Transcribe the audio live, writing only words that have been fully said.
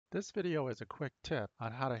This video is a quick tip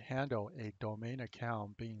on how to handle a domain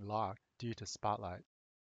account being locked due to Spotlight.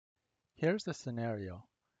 Here's the scenario.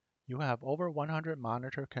 You have over 100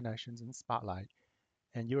 monitor connections in Spotlight,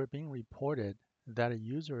 and you are being reported that a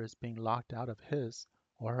user is being locked out of his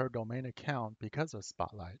or her domain account because of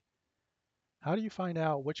Spotlight. How do you find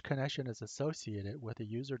out which connection is associated with the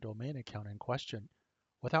user domain account in question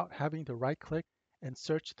without having to right-click and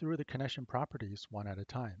search through the connection properties one at a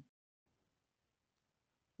time?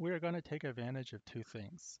 We are going to take advantage of two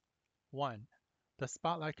things. One, the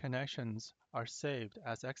Spotlight connections are saved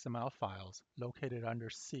as XML files located under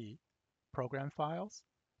C, Program Files,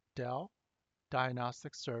 Del,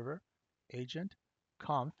 Diagnostic Server, Agent,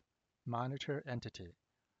 Conf, Monitor Entity.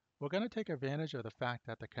 We're going to take advantage of the fact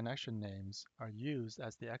that the connection names are used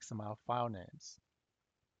as the XML file names.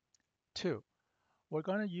 Two, we're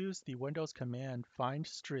going to use the Windows command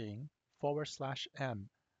findstring /m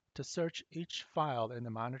to search each file in the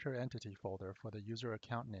Monitor Entity folder for the user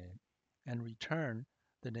account name and return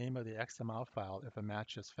the name of the XML file if a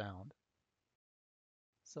match is found.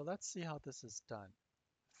 So let's see how this is done.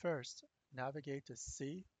 First, navigate to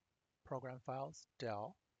C, Program Files,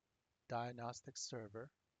 Del, Diagnostic Server,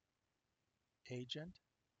 Agent,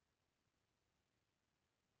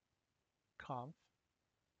 Conf,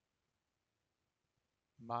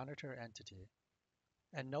 Monitor Entity,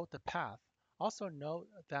 and note the path. Also note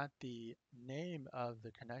that the name of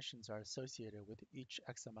the connections are associated with each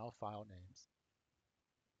XML file names.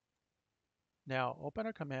 Now open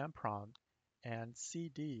a command prompt and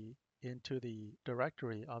cd into the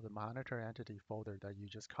directory of the Monitor Entity folder that you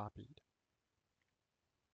just copied.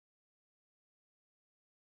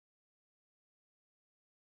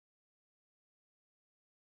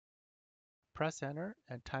 Press enter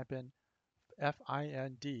and type in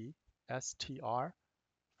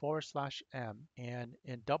findstr/m and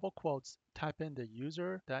in double quotes type in the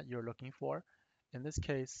user that you're looking for. In this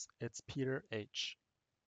case, it's Peter H.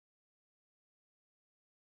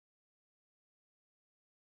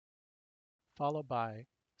 Followed by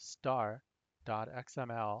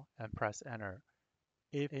star.xml and press enter.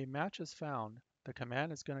 If a match is found, the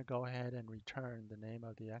command is going to go ahead and return the name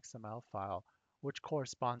of the XML file, which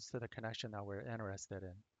corresponds to the connection that we're interested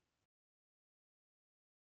in.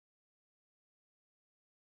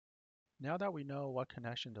 Now that we know what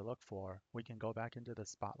connection to look for, we can go back into the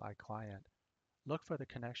Spotlight client, look for the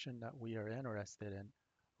connection that we are interested in,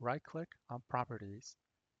 right-click on Properties,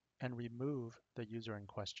 and remove the user in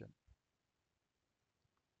question.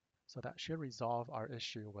 So that should resolve our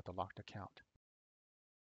issue with the locked account.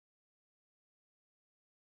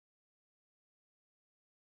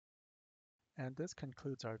 And this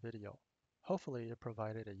concludes our video. Hopefully it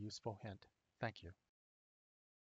provided a useful hint. Thank you.